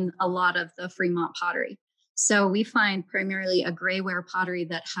see in a lot of the Fremont pottery. So we find primarily a grayware pottery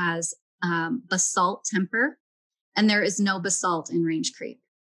that has basalt temper, and there is no basalt in Range Creek.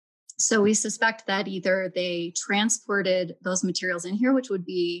 So we suspect that either they transported those materials in here, which would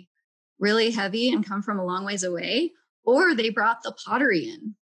be really heavy and come from a long ways away, or they brought the pottery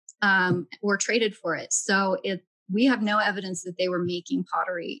in or traded for it. So we have no evidence that they were making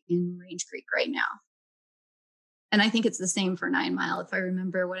pottery in Range Creek right now. And I think it's the same for 9 Mile, if I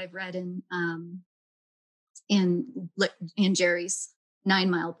remember what I've read in Jerry's 9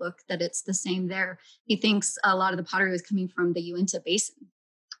 Mile book, that it's the same there. He thinks a lot of the pottery was coming from the Uinta Basin.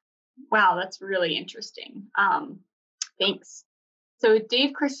 Wow, that's really interesting. Thanks. So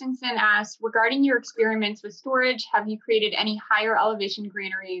Dave Christensen asks, regarding your experiments with storage, have you created any higher elevation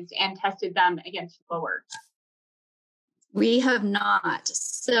granaries and tested them against lower? We have not.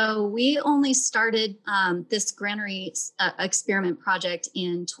 So we only started this granary experiment project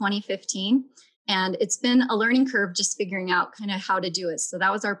in 2015. And it's been a learning curve just figuring out kind of how to do it. So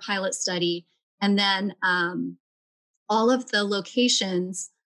that was our pilot study. And then all of the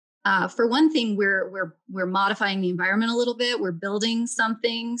locations, for one thing, we're modifying the environment a little bit. We're building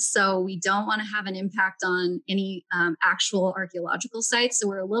something. So we don't want to have an impact on any actual archaeological sites. So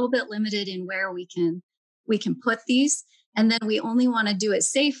we're a little bit limited in where we can put these. And then we only want to do it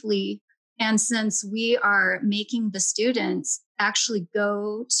safely. And since we are making the students actually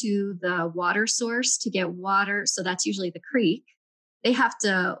go to the water source to get water, so that's usually the creek, they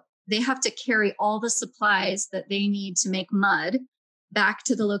they have to carry all the supplies that they need to make mud back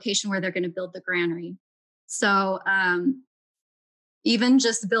to the location where they're going to build the granary. So even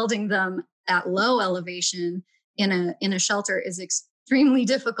just building them at low elevation in a shelter is extremely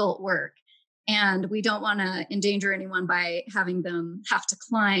difficult work. And we don't want to endanger anyone by having them have to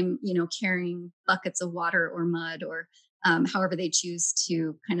climb, carrying buckets of water or mud or however they choose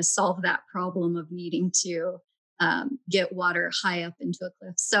to kind of solve that problem of needing to get water high up into a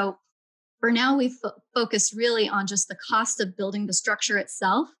cliff. So for now, we focus really on just the cost of building the structure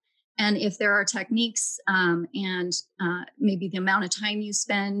itself. And if there are techniques and maybe the amount of time you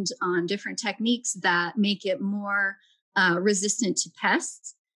spend on different techniques that make it more resistant to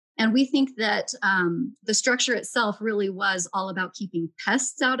pests. And we think that the structure itself really was all about keeping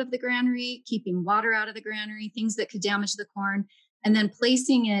pests out of the granary, keeping water out of the granary, things that could damage the corn, and then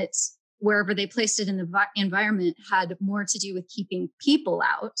placing it wherever they placed it in the environment had more to do with keeping people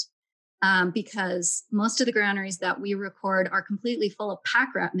out. Because most of the granaries that we record are completely full of pack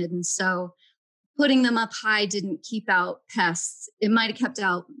rat middens. So putting them up high didn't keep out pests. It might have kept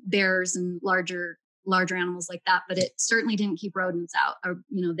out bears and larger animals like that, but it certainly didn't keep rodents out. Or,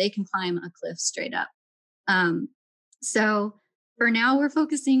 they can climb a cliff straight up. So for now, we're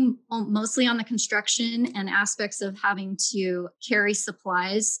focusing mostly on the construction and aspects of having to carry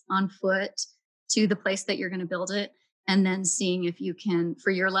supplies on foot to the place that you're going to build it. And then seeing if you can, for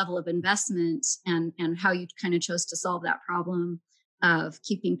your level of investment and how you kind of chose to solve that problem of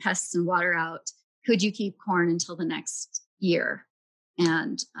keeping pests and water out, could you keep corn until the next year?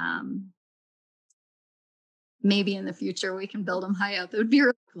 And maybe in the future we can build them high up. It would be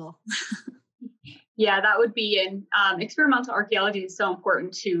really cool. Yeah, that would be. And experimental archaeology is so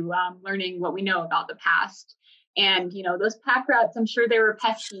important to learning what we know about the past. And, those pack rats, I'm sure they were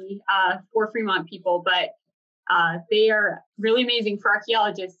pesky for Fremont people, but they are really amazing for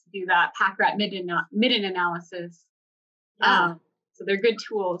archaeologists to do that pack rat midden analysis. Yeah. So they're good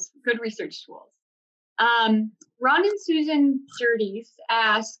tools, good research tools. Ron and Susan Jurdies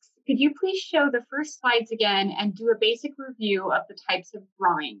asks, could you please show the first slides again and do a basic review of the types of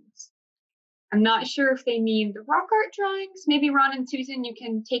drawings? I'm not sure if they mean the rock art drawings. Maybe Ron and Susan, you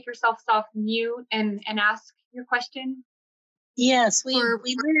can take yourselves off mute and ask your question. Yes, we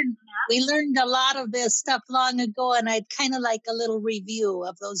learned a lot of this stuff long ago, and I'd kind of like a little review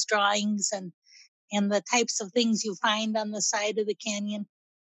of those drawings and the types of things you find on the side of the canyon.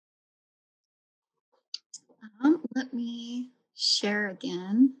 Let me share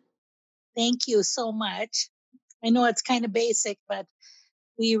again. Thank you so much. I know it's kind of basic, but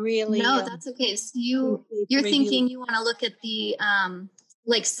we really that's okay. So you're thinking you want to look at the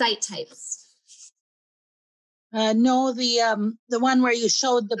like site types. No, the one where you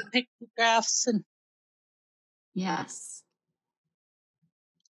showed the pictographs and. Yes.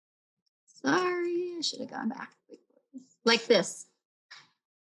 Sorry, I should have gone back. Like this.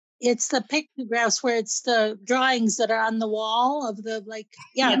 It's the pictographs where it's the drawings that are on the wall of the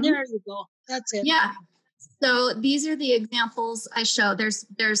there you go. That's it. Yeah. So these are the examples I show.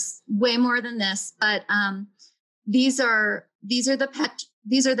 There's way more than this, but these are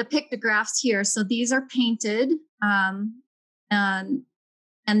the pictographs here. So these are painted, and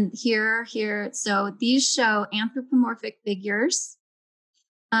here. So these show anthropomorphic figures.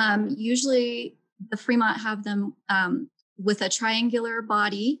 Usually the Fremont have them with a triangular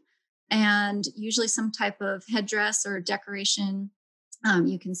body and usually some type of headdress or decoration.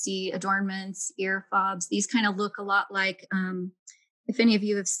 You can see adornments, ear fobs. These kind of look a lot like, if any of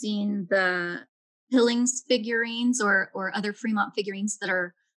you have seen the Hillings figurines or other Fremont figurines that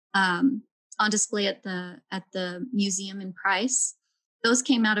are on display at the museum in Price. Those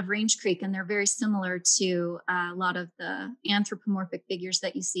came out of Range Creek, and they're very similar to a lot of the anthropomorphic figures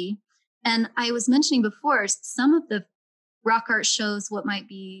that you see. And I was mentioning before, some of the rock art shows what might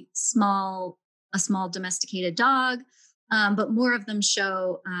be a small domesticated dog, but more of them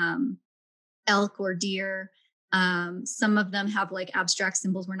show elk or deer. Some of them have like abstract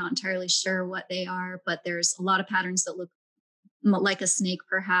symbols. We're not entirely sure what they are, but there's a lot of patterns that look like a snake,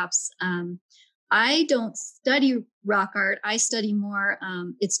 perhaps. I don't study rock art. I study more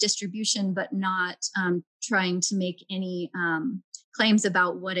its distribution, but not trying to make any claims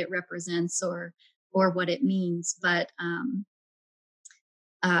about what it represents or what it means. But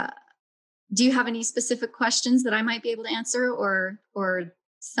do you have any specific questions that I might be able to answer, or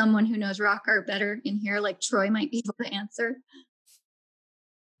someone who knows rock art better in here, like Troy, might be able to answer?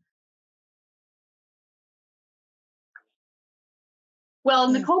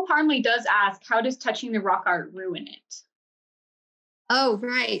 Well, Nicole Parnley does ask, how does touching the rock art ruin it? Oh,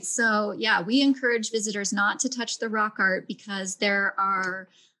 right. So yeah, we encourage visitors not to touch the rock art because there are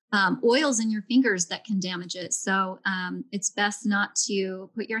oils in your fingers that can damage it. So it's best not to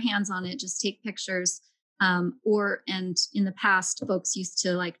put your hands on it, just take pictures. And in the past, folks used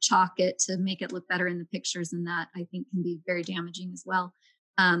to like chalk it to make it look better in the pictures, and that I think can be very damaging as well.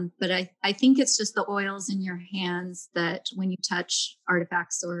 But I think it's just the oils in your hands that when you touch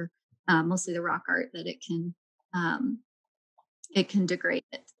artifacts or mostly the rock art that it can degrade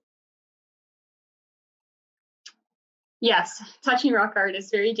it. Yes, touching rock art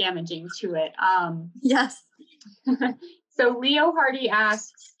is very damaging to it. Yes. So Leo Hardy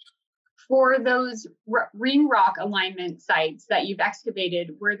asks, for those ring rock alignment sites that you've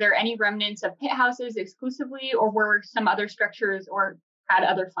excavated, were there any remnants of pit houses exclusively, or were some other structures or had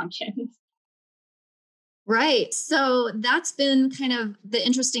other functions? Right. So that's been kind of the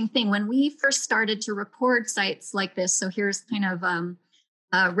interesting thing. When we first started to record sites like this, so here's kind of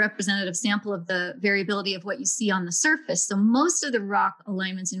a representative sample of the variability of what you see on the surface. So most of the rock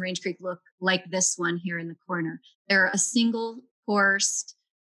alignments in Range Creek look like this one here in the corner. They're a single coursed,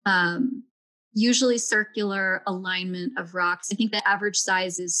 usually circular alignment of rocks. I think the average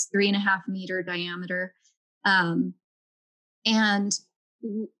size is 3.5 meter diameter. And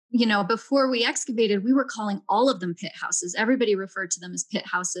you know, before we excavated, we were calling all of them pit houses. Everybody referred to them as pit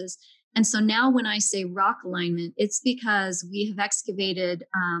houses. And so now when I say rock alignment, it's because we have excavated,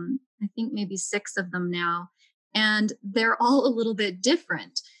 I think maybe 6 of them now, and they're all a little bit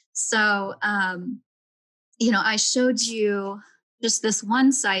different. So, you know, I showed you just this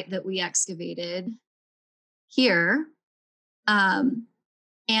one site that we excavated here.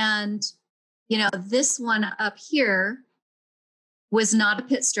 And, you know, this one up here was not a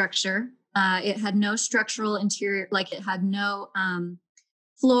pit structure. It had no structural interior, like it had no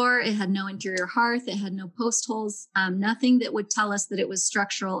floor, it had no interior hearth, it had no post holes, nothing that would tell us that it was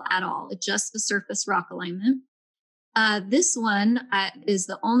structural at all. It's just a surface rock alignment. This one is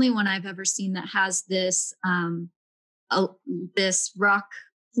the only one I've ever seen that has this, this rock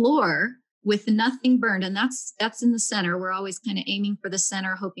floor with nothing burned. And that's in the center. We're always kind of aiming for the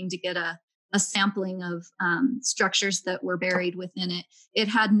center, hoping to get a sampling of structures that were buried within it. It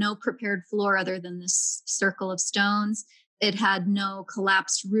had no prepared floor other than this circle of stones. It had no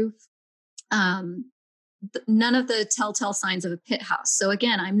collapsed roof. None of the telltale signs of a pit house. So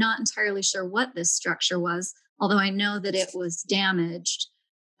again, I'm not entirely sure what this structure was, although I know that it was damaged.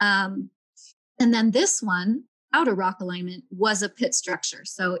 And then this one, outer rock alignment, was a pit structure.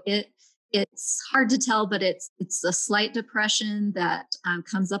 So it's hard to tell, but it's a slight depression that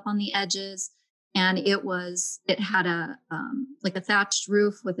comes up on the edges, and it had a like a thatched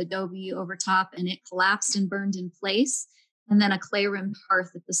roof with adobe over top, and it collapsed and burned in place, and then a clay rimmed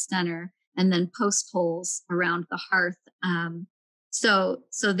hearth at the center, and then post holes around the hearth. So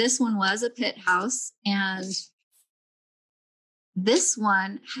this one was a pit house, and this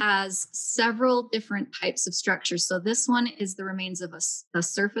one has several different types of structures. So this one is the remains of a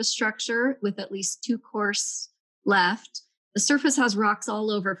surface structure with at least 2 cores left. The surface has rocks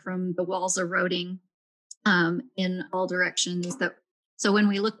all over from the walls eroding in all directions. So when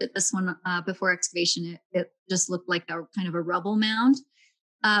we looked at this one before excavation, it just looked like a kind of a rubble mound.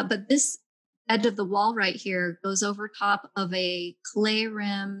 But this edge of the wall right here goes over top of a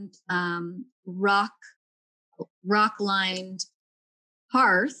clay-rimmed, rock-lined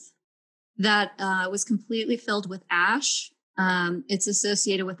hearth that was completely filled with ash. It's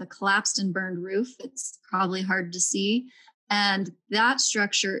associated with a collapsed and burned roof. It's probably hard to see. And that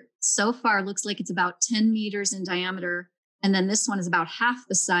structure so far looks like it's about 10 meters in diameter. And then this one is about half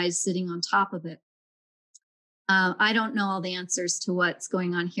the size sitting on top of it. I don't know all the answers to what's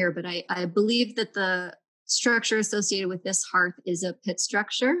going on here, but I believe that the structure associated with this hearth is a pit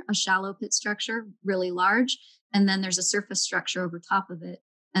structure, a shallow pit structure, really large. And then there's a surface structure over top of it.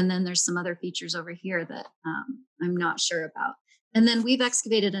 And then there's some other features over here that I'm not sure about. And then we've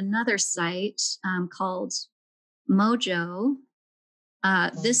excavated another site called Mojo.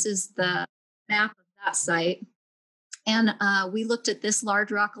 This is the map of that site. And we looked at this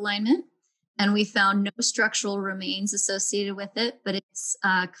large rock alignment, and we found no structural remains associated with it, but it's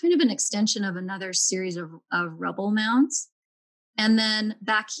kind of an extension of another series of rubble mounds. And then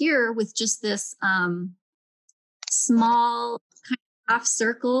back here with just this small kind of half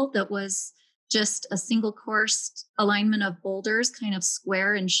circle that was just a single coursed alignment of boulders, kind of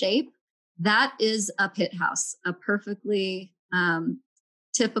square in shape. That is a pit house, a perfectly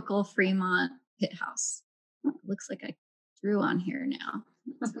typical Fremont pit house. Oh, it looks like I drew on here now.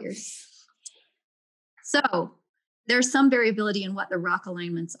 That's weird. So there's some variability in what the rock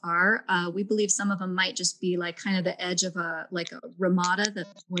alignments are. We believe some of them might just be like kind of the edge of a ramada that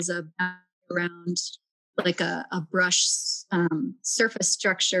was around like a brush surface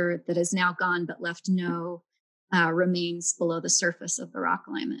structure that is now gone, but left no remains below the surface of the rock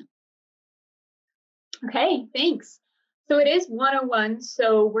alignment. Okay, thanks. So it is 101,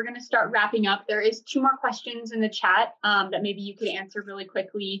 so we're going to start wrapping up. There is 2 more questions in the chat that maybe you could answer really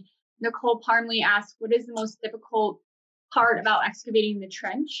quickly. Nicole Parmley asked, what is the most difficult part about excavating the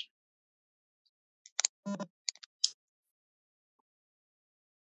trench?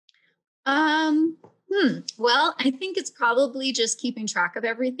 Well, I think it's probably just keeping track of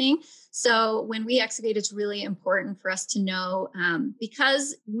everything. So when we excavate, it's really important for us to know,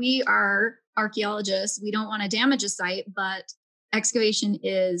 because we are archaeologists, we don't want to damage a site, but excavation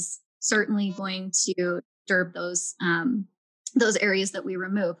is certainly going to disturb those areas that we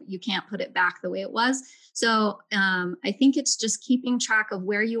remove. You can't put it back the way it was. So I think it's just keeping track of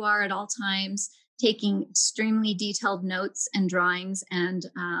where you are at all times, taking extremely detailed notes and drawings, and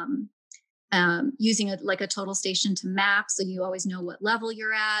using a total station to map, so you always know what level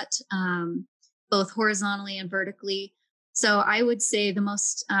you're at, both horizontally and vertically. So I would say the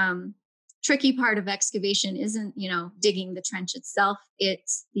most tricky part of excavation isn't, digging the trench itself.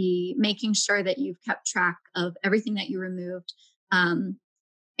 It's the making sure that you've kept track of everything that you removed, and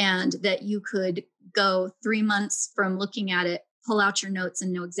that you could go 3 months from looking at it, pull out your notes,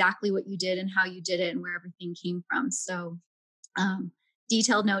 and know exactly what you did and how you did it and where everything came from. So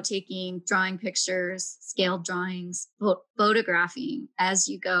detailed note taking, drawing pictures, scaled drawings, photographing as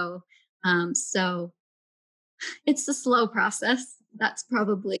you go. So it's a slow process. That's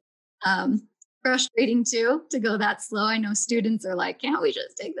probably frustrating too, to go that slow. I know students are like, can't we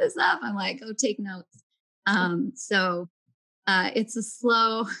just take this up? I'm like, go take notes. So it's a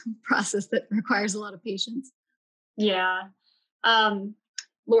slow process that requires a lot of patience. Yeah.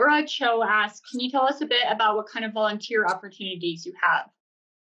 Laura Cho asked, can you tell us a bit about what kind of volunteer opportunities you have?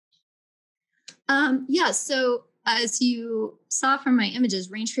 So as you saw from my images,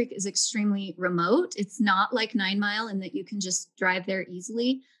 Range Creek is extremely remote. It's not like 9 Mile in that you can just drive there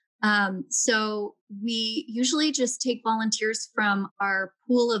easily. So we usually just take volunteers from our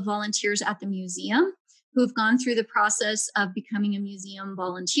pool of volunteers at the museum who have gone through the process of becoming a museum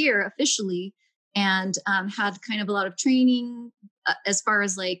volunteer officially, and had kind of a lot of training as far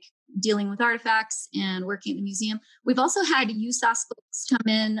as like dealing with artifacts and working at the museum. We've also had USAS folks come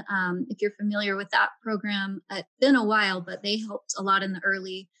in. If you're familiar with that program, it's been a while, but they helped a lot in the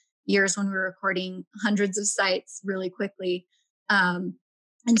early years when we were recording hundreds of sites really quickly.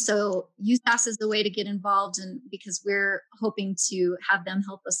 And so USAS is the way to get involved, and because we're hoping to have them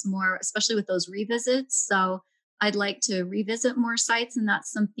help us more, especially with those revisits. So I'd like to revisit more sites, and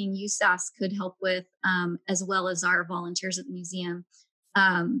that's something USAS could help with, as well as our volunteers at the museum.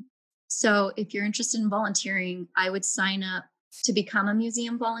 So if you're interested in volunteering, I would sign up to become a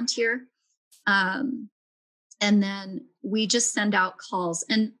museum volunteer. And then we just send out calls.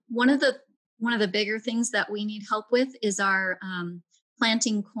 And one of the bigger things that we need help with is our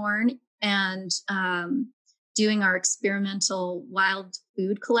planting corn and doing our experimental wild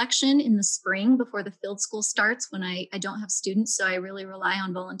food collection in the spring before the field school starts, when I don't have students. So I really rely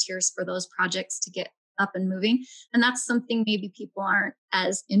on volunteers for those projects to get up and moving. And that's something maybe people aren't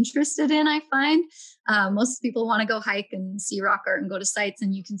as interested in, I find. Most people want to go hike and see rock art and go to sites,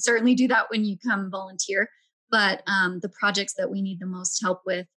 and you can certainly do that when you come volunteer. But the projects that we need the most help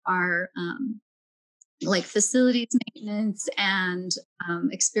with are like facilities maintenance and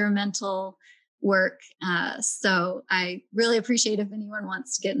experimental work. So I really appreciate if anyone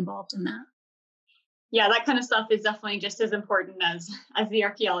wants to get involved in that. Yeah, that kind of stuff is definitely just as important as the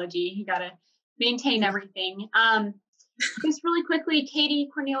archaeology. You got to maintain everything. Just really quickly, Katie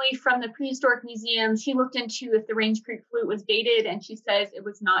Corneli from the Prehistoric Museum, she looked into if the Range Creek flute was dated, and she says it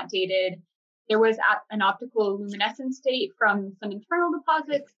was not dated. There was an optical luminescence date from some internal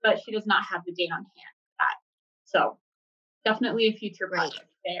deposits, but she does not have the date on hand for that. So definitely a future project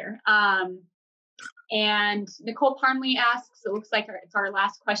there. And Nicole Parmley asks, it looks like it's our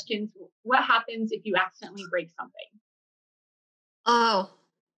last question, what happens if you accidentally break something? Oh,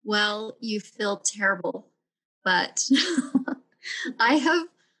 well, you feel terrible, but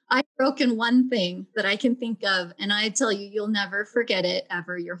I've broken one thing that I can think of, and I tell you, you'll never forget it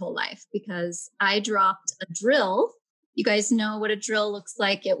ever your whole life, because I dropped a drill. You guys know what a drill looks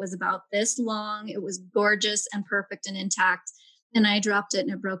like. It was about this long. It was gorgeous and perfect and intact. And I dropped it, and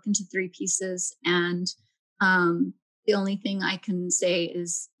it broke into 3 pieces. And the only thing I can say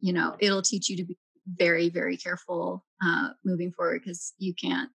is, it'll teach you to be very, very careful moving forward, because you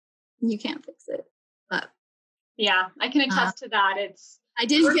can't fix it. But yeah, I can attest to that. I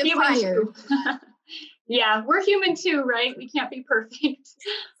didn't get fired. Yeah, we're human too, right? We can't be perfect.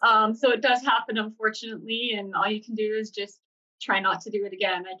 So it does happen, unfortunately, and all you can do is just try not to do it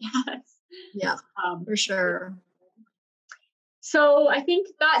again, I guess. Yeah, for sure. So I think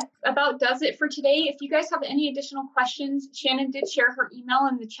that about does it for today. If you guys have any additional questions, Shannon did share her email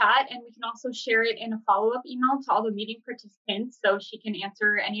in the chat, and we can also share it in a follow-up email to all the meeting participants so she can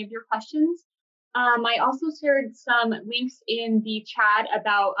answer any of your questions. I also shared some links in the chat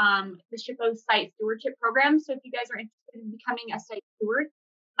about the SHPO's site stewardship program. So if you guys are interested in becoming a site steward,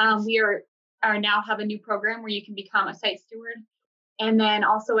 we are now have a new program where you can become a site steward. And then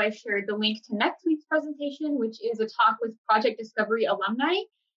also I shared the link to next week's presentation, which is a talk with Project Discovery alumni,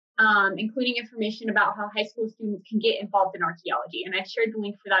 including information about how high school students can get involved in archaeology. And I shared the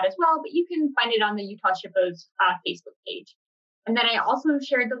link for that as well, but you can find it on the Utah SHPO's Facebook page. And then I also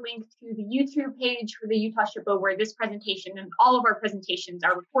shared the link to the YouTube page for the Utah SHPO where this presentation and all of our presentations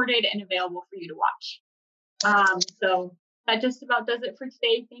are recorded and available for you to watch. So that just about does it for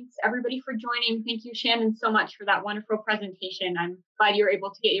today. Thanks everybody for joining. Thank you, Shannon, so much for that wonderful presentation. I'm glad you were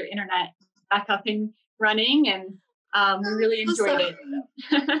able to get your internet back up and running, and we really enjoyed it.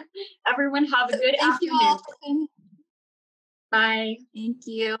 So. Everyone have a good afternoon. Thank you all. Bye. Thank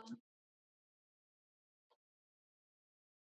you.